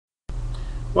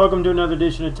Welcome to another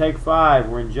edition of Take 5.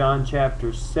 We're in John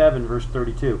chapter 7, verse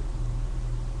 32.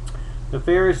 The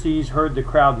Pharisees heard the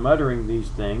crowd muttering these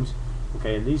things.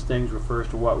 Okay, and these things refers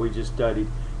to what we just studied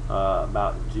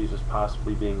about Jesus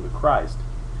possibly being the Christ.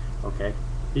 Okay,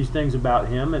 these things about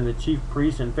him, and the chief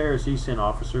priests and Pharisees sent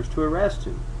officers to arrest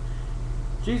him.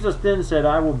 Jesus then said,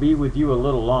 I will be with you a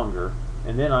little longer,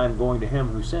 and then I am going to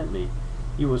him who sent me.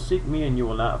 You will seek me, and you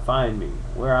will not find me.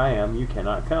 Where I am, you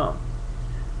cannot come.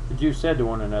 The Jews said to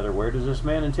one another, Where does this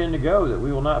man intend to go, that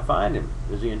we will not find him?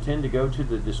 Does he intend to go to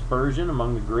the dispersion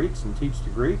among the Greeks and teach the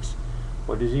Greeks?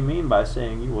 What does he mean by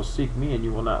saying, You will seek me, and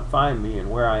you will not find me, and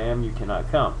where I am, you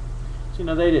cannot come?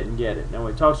 So, they didn't get it. Now,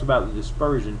 when it talks about the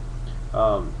dispersion,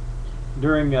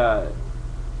 during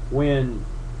when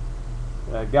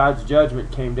God's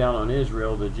judgment came down on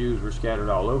Israel, the Jews were scattered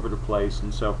all over the place,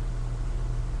 and so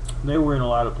they were in a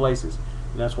lot of places.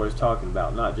 And that's what it's talking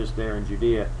about, not just there in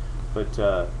Judea, but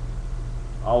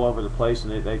all over the place.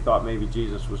 And they thought maybe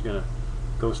Jesus was going to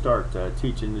go start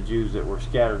teaching the Jews that were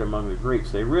scattered among the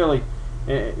Greeks. They really,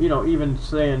 even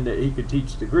saying that he could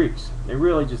teach the Greeks, they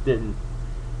really just didn't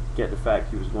get the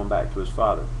fact he was going back to his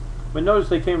Father. But notice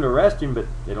they came to arrest him, but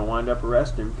they don't wind up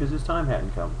arresting him because his time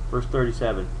hadn't come. Verse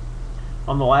 37.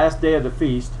 On the last day of the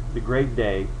feast, the great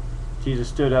day, Jesus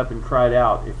stood up and cried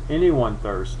out, If anyone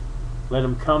thirsts, let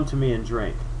him come to me and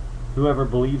drink. Whoever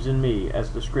believes in me,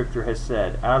 as the scripture has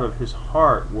said, out of his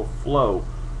heart will flow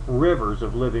rivers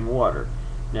of living water.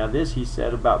 Now this he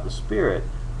said about the Spirit,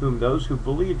 whom those who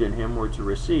believed in him were to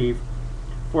receive,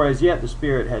 for as yet the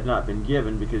Spirit had not been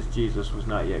given, because Jesus was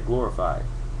not yet glorified.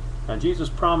 Now Jesus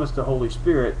promised the Holy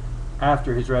Spirit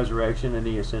after his resurrection, and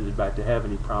he ascended back to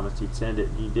heaven. He promised he'd send it,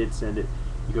 and he did send it.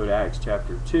 You go to Acts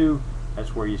chapter 2,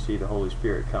 that's where you see the Holy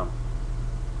Spirit come.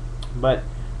 But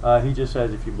he just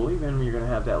says, if you believe in him, you're going to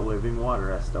have that living water.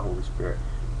 That's the Holy Spirit.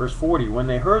 Verse 40, when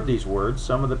they heard these words,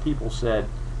 some of the people said,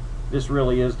 This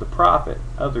really is the prophet.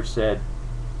 Others said,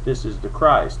 This is the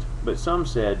Christ. But some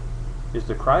said, Is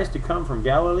the Christ to come from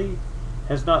Galilee?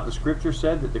 Has not the scripture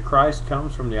said that the Christ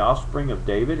comes from the offspring of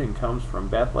David and comes from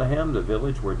Bethlehem, the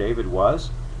village where David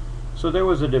was? So there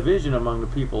was a division among the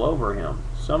people over him.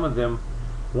 Some of them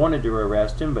wanted to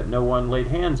arrest him, but no one laid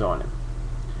hands on him.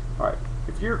 All right.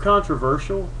 If you're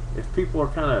controversial, if people are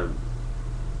kind of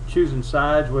choosing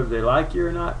sides, whether they like you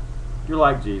or not, you're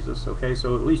like Jesus, okay?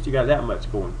 So at least you got that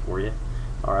much going for you.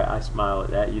 All right, I smile at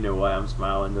that. You know why I'm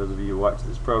smiling, those of you who watch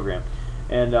this program.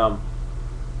 And,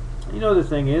 the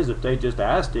thing is, if they just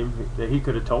asked him, that he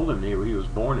could have told them he was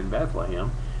born in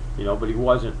Bethlehem, but he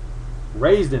wasn't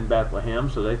raised in Bethlehem,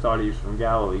 so they thought he was from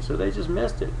Galilee. So they just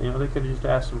missed it. They could have just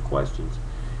asked some questions.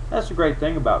 That's the great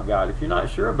thing about God. If you're not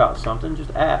sure about something,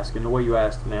 just ask. And the way you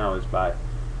ask now is by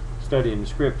studying the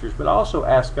scriptures, but also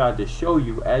ask God to show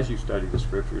you as you study the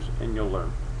scriptures, and you'll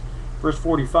learn. Verse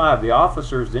 45, the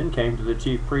officers then came to the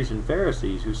chief priests and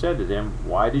Pharisees, who said to them,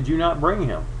 Why did you not bring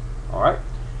him? All right.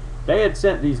 They had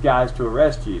sent these guys to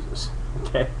arrest Jesus.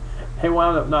 Okay. They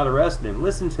wound up not arresting him.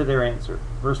 Listen to their answer.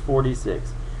 Verse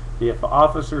 46, the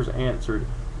officers answered,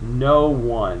 No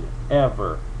one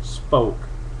ever spoke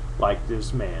like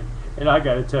this man. And I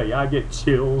got to tell you, I get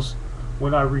chills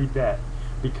when I read that,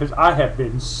 because I have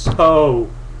been so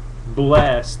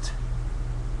blessed,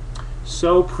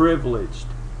 so privileged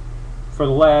for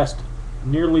the last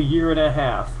nearly year and a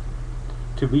half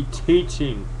to be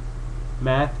teaching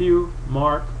Matthew,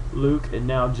 Mark, Luke, and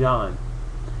now John.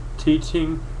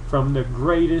 Teaching from the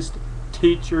greatest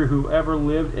teacher who ever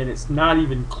lived, and it's not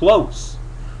even close.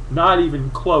 Not even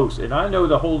close. And I know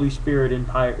the Holy Spirit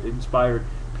inspired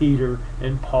Peter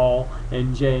and Paul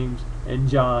and James and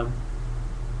John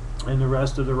and the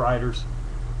rest of the writers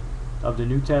of the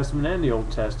New Testament and the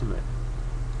Old Testament.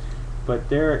 But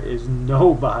there is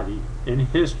nobody in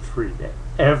history that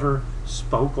ever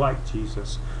spoke like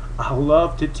Jesus. I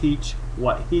love to teach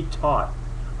what he taught.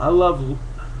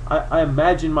 I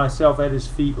imagine myself at his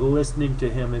feet listening to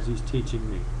him as he's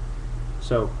teaching me.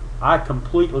 So I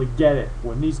completely get it.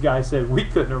 When these guys said we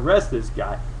couldn't arrest this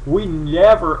guy, we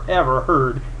never ever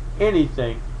heard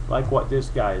anything like what this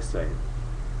guy is saying.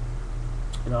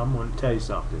 And I'm going to tell you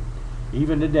something.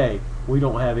 Even today, we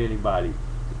don't have anybody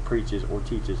that preaches or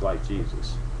teaches like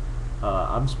Jesus.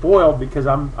 I'm spoiled because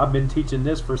I've been teaching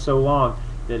this for so long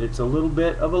that it's a little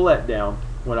bit of a letdown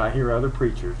when I hear other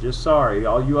preachers. Just sorry,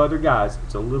 all you other guys,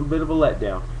 it's a little bit of a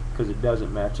letdown because it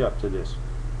doesn't match up to this.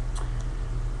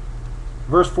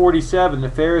 Verse 47, the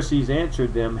Pharisees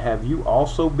answered them, Have you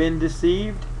also been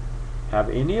deceived? Have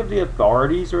any of the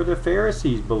authorities or the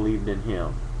Pharisees believed in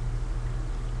him?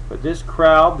 But this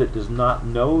crowd that does not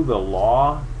know the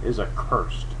law is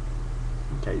accursed.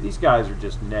 Okay, these guys are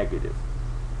just negative,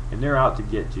 and they're out to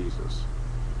get Jesus.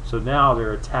 So now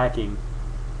they're attacking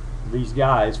these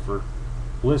guys for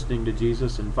listening to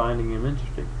Jesus and finding him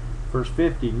interesting. Verse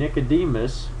 50,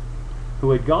 Nicodemus,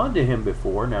 who had gone to him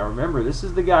before. Now remember, this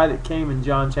is the guy that came in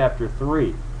John chapter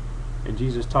 3, and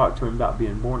Jesus talked to him about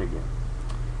being born again.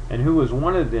 And who was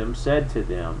one of them, said to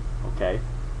them, okay,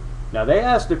 now they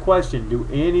asked the question, do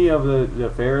any of the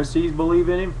Pharisees believe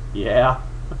in him? Yeah.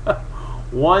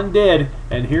 One did,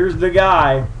 and here's the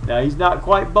guy. Now he's not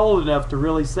quite bold enough to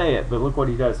really say it, but look what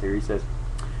he does here. He says,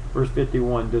 verse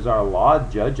 51, does our law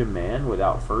judge a man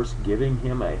without first giving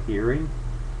him a hearing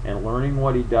and learning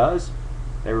what he does?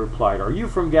 They replied, are you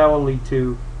from Galilee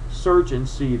too? Search and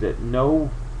see that no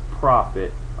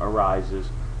prophet arises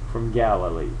from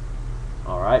Galilee.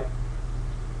 Alright?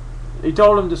 He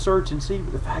told them to search and see,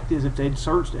 but the fact is, if they'd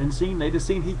searched and seen, they'd have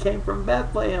seen he came from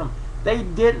Bethlehem. They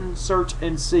didn't search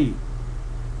and see.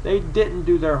 They didn't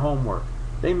do their homework.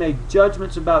 They made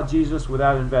judgments about Jesus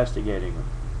without investigating him.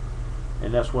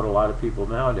 And that's what a lot of people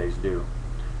nowadays do.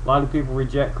 A lot of people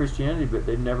reject Christianity, but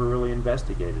they've never really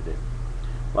investigated it.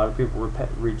 A lot of people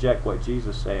reject what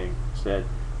Jesus said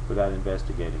without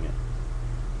investigating it.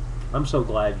 I'm so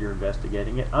glad you're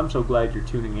investigating it. I'm so glad you're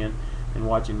tuning in and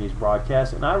watching these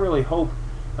broadcasts. And I really hope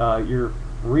you're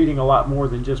reading a lot more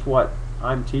than just what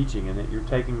I'm teaching, and that you're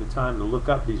taking the time to look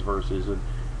up these verses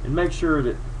and make sure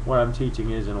that what I'm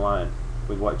teaching is in line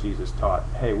with what Jesus taught.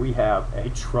 Hey, we have a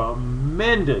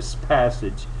tremendous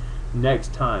passage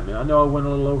next time. And I know I went a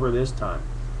little over this time,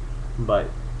 but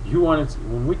you want to,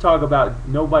 when we talk about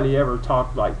nobody ever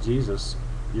talked like Jesus,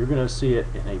 you're going to see it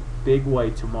in a big way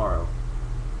tomorrow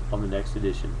on the next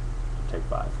edition of Take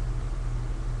 5.